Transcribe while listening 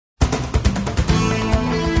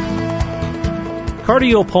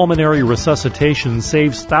Cardiopulmonary resuscitation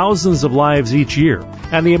saves thousands of lives each year,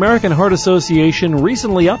 and the American Heart Association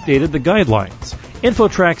recently updated the guidelines.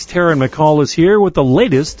 InfoTrack's Taryn McCall is here with the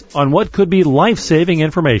latest on what could be life-saving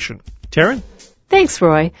information. Taryn? Thanks,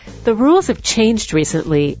 Roy. The rules have changed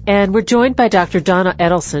recently, and we're joined by Dr. Donna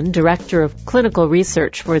Edelson, Director of Clinical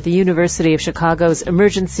Research for the University of Chicago's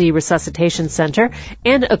Emergency Resuscitation Center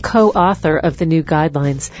and a co-author of the new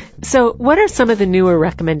guidelines. So what are some of the newer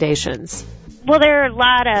recommendations? Well, there are a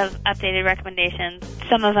lot of updated recommendations,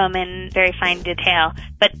 some of them in very fine detail.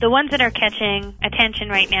 But the ones that are catching attention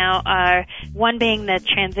right now are one being the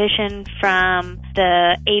transition from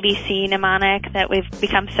the ABC mnemonic that we've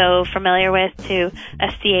become so familiar with to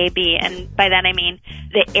a CAB. And by that I mean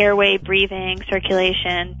the airway, breathing,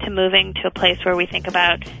 circulation, to moving to a place where we think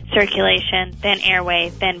about circulation, then airway,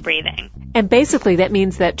 then breathing. And basically that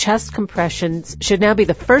means that chest compressions should now be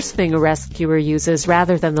the first thing a rescuer uses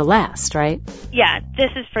rather than the last, right? Yeah,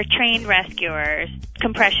 this is for trained rescuers.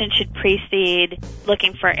 Compression should precede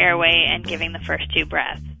looking for airway and giving the first two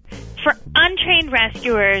breaths. For untrained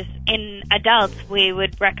rescuers in adults, we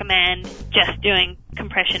would recommend just doing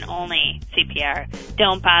compression-only CPR.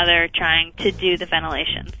 Don't bother trying to do the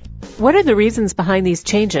ventilations. What are the reasons behind these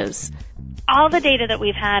changes? All the data that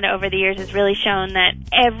we've had over the years has really shown that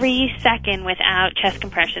every second without chest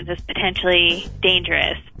compressions is potentially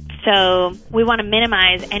dangerous. So we want to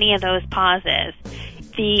minimize any of those pauses.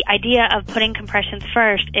 The idea of putting compressions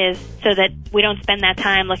first is so that we don't spend that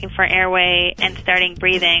time looking for airway and starting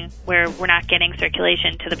breathing where we're not getting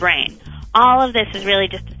circulation to the brain. All of this is really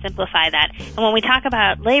just to simplify that. And when we talk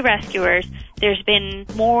about lay rescuers, there's been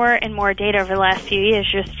more and more data over the last few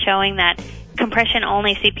years just showing that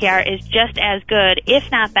compression-only CPR is just as good,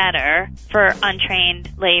 if not better, for untrained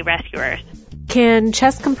lay rescuers. Can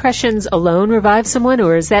chest compressions alone revive someone,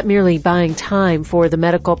 or is that merely buying time for the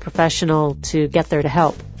medical professional to get there to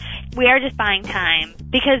help? We are just buying time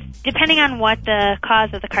because depending on what the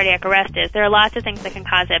cause of the cardiac arrest is, there are lots of things that can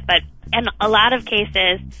cause it, but in a lot of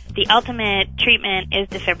cases, the ultimate treatment is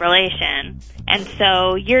defibrillation. And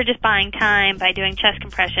so you're just buying time by doing chest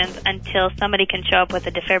compressions until somebody can show up with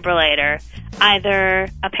a defibrillator, either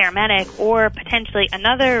a paramedic or potentially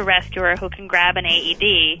another rescuer who can grab an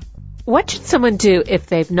AED. What should someone do if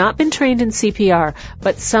they've not been trained in CPR,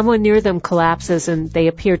 but someone near them collapses and they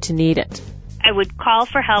appear to need it? I would call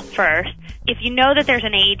for help first. If you know that there's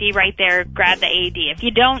an AED right there, grab the AED. If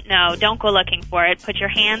you don't know, don't go looking for it. Put your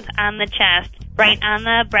hands on the chest, right on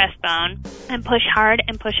the breastbone, and push hard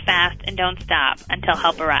and push fast and don't stop until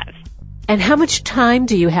help arrives. And how much time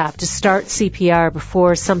do you have to start CPR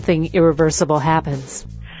before something irreversible happens?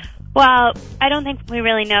 Well, I don't think we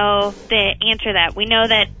really know the answer to that. We know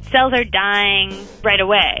that cells are dying right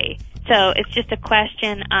away. So it's just a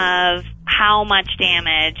question of how much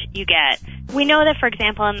damage you get. We know that, for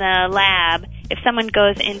example, in the lab, if someone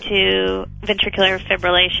goes into ventricular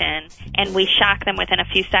fibrillation and we shock them within a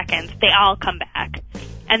few seconds, they all come back.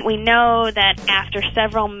 And we know that after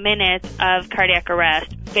several minutes of cardiac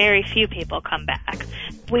arrest, very few people come back.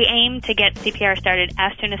 We aim to get CPR started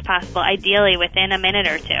as soon as possible, ideally within a minute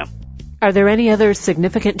or two. Are there any other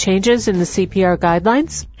significant changes in the CPR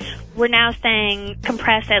guidelines? We're now saying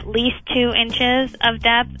compress at least 2 inches of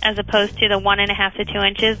depth as opposed to the 1.5 to 2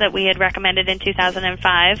 inches that we had recommended in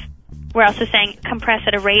 2005. We're also saying compress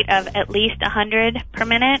at a rate of at least 100 per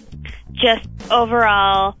minute. Just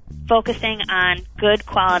overall focusing on good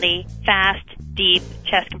quality, fast, deep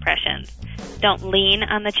chest compressions. Don't lean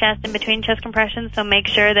on the chest in between chest compressions, so make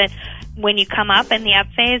sure that when you come up in the up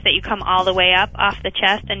phase that you come all the way up off the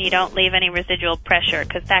chest and you don't leave any residual pressure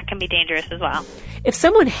because that can be dangerous as well. If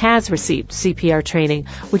someone has received CPR training,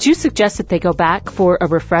 would you suggest that they go back for a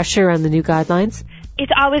refresher on the new guidelines?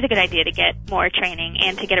 It's always a good idea to get more training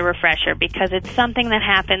and to get a refresher because it's something that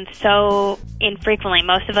happens so infrequently.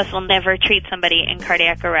 Most of us will never treat somebody in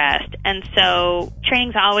cardiac arrest, and so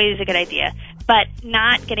training's always a good idea. But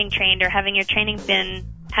not getting trained or having your training been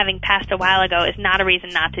having passed a while ago is not a reason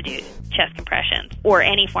not to do chest compressions or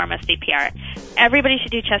any form of CPR. Everybody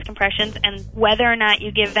should do chest compressions, and whether or not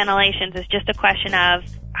you give ventilations is just a question of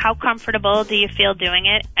how comfortable do you feel doing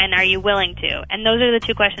it, and are you willing to? And those are the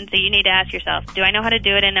two questions that you need to ask yourself. Do I know how to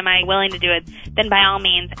do it, and am I willing to do it? Then by all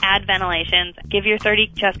means, add ventilations, give your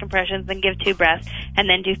 30 chest compressions and give 2 breaths, and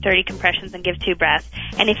then do 30 compressions and give 2 breaths.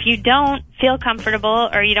 And if you don't feel comfortable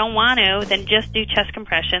or you don't want to, then just do chest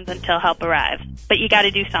compressions until help arrives. But you got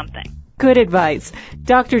to do something. Good advice.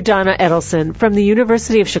 Dr. Donna Edelson from the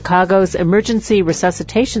University of Chicago's Emergency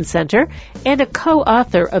Resuscitation Center and a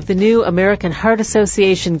co-author of the new American Heart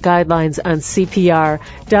Association guidelines on CPR.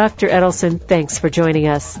 Dr. Edelson, thanks for joining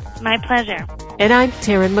us. My pleasure. And I'm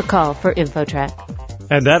Taryn McCall for InfoTrack.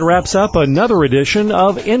 And that wraps up another edition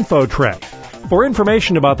of InfoTrack. For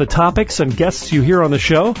information about the topics and guests you hear on the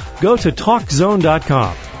show, go to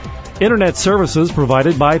TalkZone.com. Internet services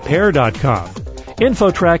provided by Pair.com.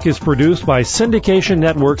 InfoTrack is produced by Syndication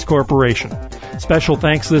Networks Corporation. Special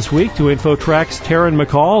thanks this week to InfoTrack's Taryn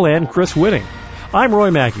McCall and Chris Whitting. I'm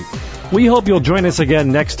Roy Mackey. We hope you'll join us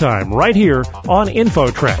again next time right here on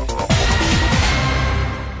InfoTrack.